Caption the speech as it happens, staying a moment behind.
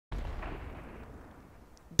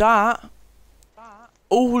that,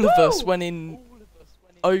 all of us went in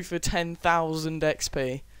over 10,000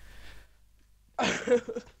 XP.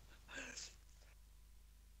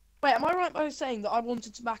 Wait, am I right by saying that I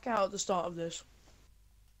wanted to back out at the start of this?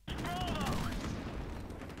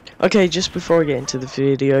 Okay, just before I get into the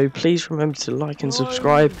video, please remember to like and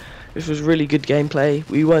subscribe. This was really good gameplay.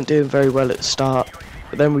 We weren't doing very well at the start,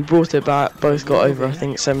 but then we brought it back, both got over I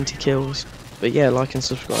think 70 kills. But yeah, like and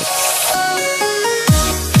subscribe.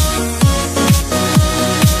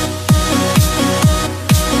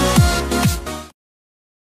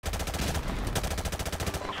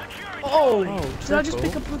 Oh, did I just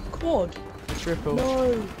pick up a quad? A triple.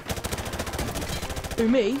 No. Who,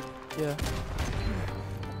 me? Yeah.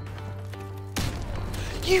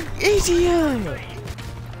 You idiot!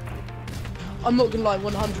 I'm not gonna lie,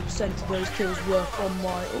 100% of those kills were from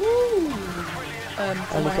my from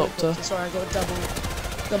my helicopter. Sorry, I got a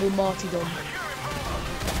double martyrdom.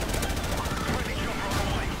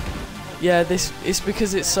 Yeah, it's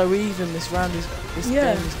because it's so even. This game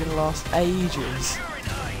is gonna last ages,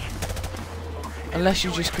 unless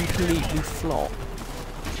you just completely flop.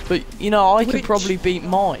 But you know, I could probably beat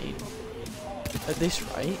mine at this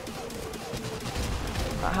rate.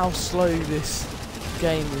 At how slow this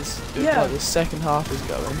game is, like the second half is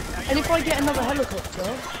going. And if I get another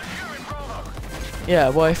helicopter? Yeah,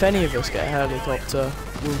 well, if any of us get a helicopter,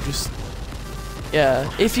 we'll just... Yeah,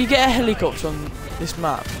 if you get a helicopter on this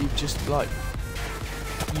map, you just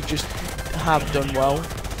have done well.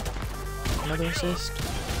 Another assist.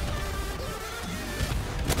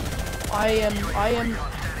 I am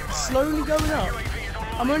slowly going up.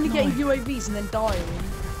 I'm only getting UAVs and then dying.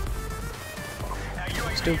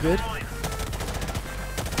 Still good.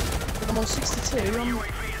 But I'm on 62.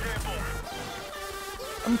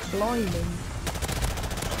 I'm climbing.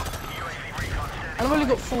 And I've only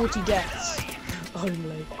got 40 deaths.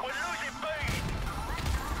 Only.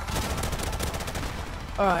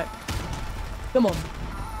 Alright. Come on.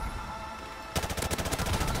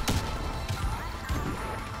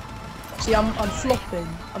 See, I'm flopping.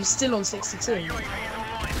 I'm still on 62.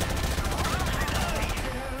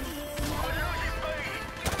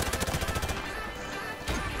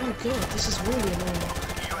 Oh god, this is really annoying.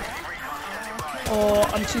 Oh,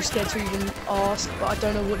 I'm too scared to even ask, but I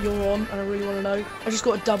don't know what you're on, and I really want to know. I just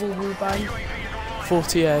got a double wall bang.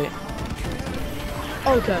 48.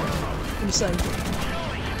 Okay, insane.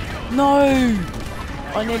 No!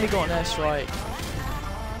 I nearly got an airstrike.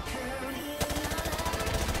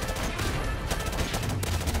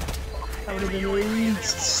 That would have been at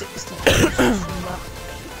least 60 from that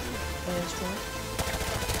airstrike.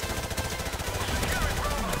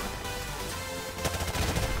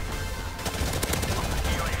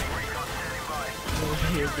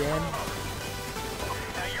 Again.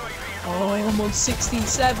 Oh, I'm on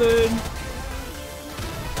 67.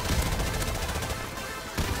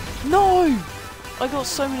 No! I got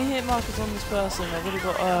so many hit markers on this person. I would have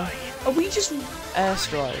got a Are we just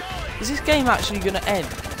airstrike. Is this game actually going to end?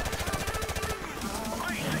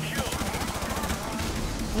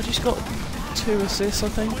 I just got 2 assists, I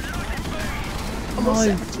think. I'm on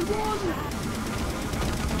 71.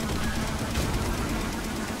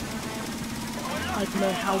 I don't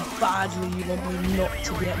know how badly you want me not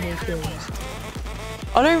to get more kills.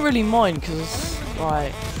 I don't really mind because,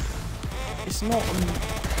 like, it's not.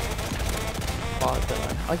 Well, I don't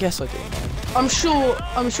know. I guess I do mind. I'm sure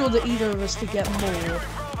that either of us could get more.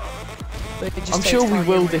 But it just I'm takes sure we time.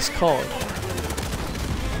 will this COD.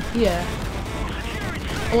 Yeah.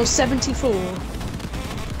 I'm on 74.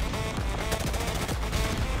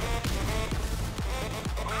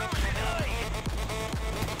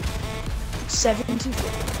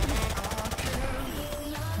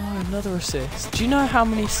 Oh, another assist. Do you know how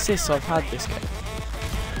many assists I've had this game?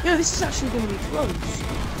 Yeah, this is actually going to be close.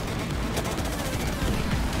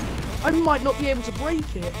 I might not be able to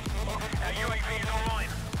break it.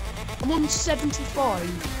 I'm on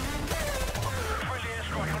 75.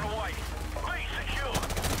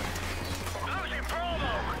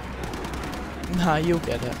 Nah, you'll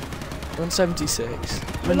get it. You're on 76.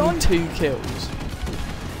 We need 2 kills.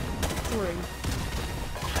 3.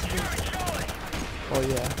 Oh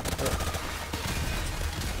yeah.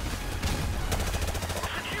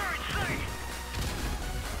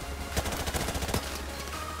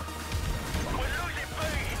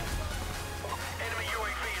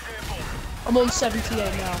 I'm on 78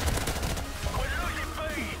 now.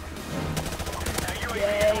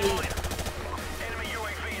 Yay.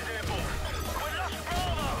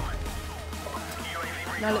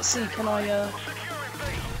 Now let's see, can I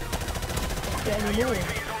get any more?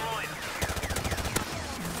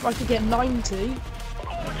 If I could get 90.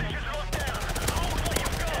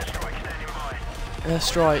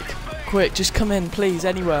 Airstrike. Quick, just come in, please,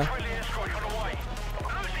 anywhere.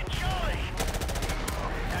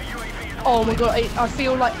 Oh my god, I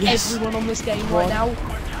feel like Yes. everyone on this game right now.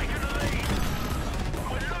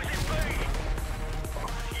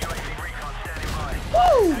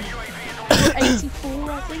 Woo!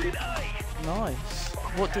 84, I think. Nice.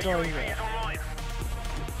 What did I get?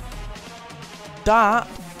 That.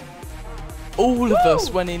 All of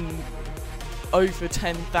us went in over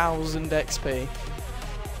 10,000 XP.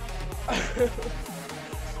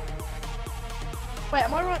 Wait,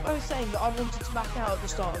 am I right by saying that I wanted to back out at the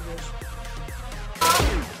start of this?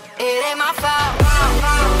 It ain't my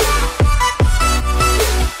fault.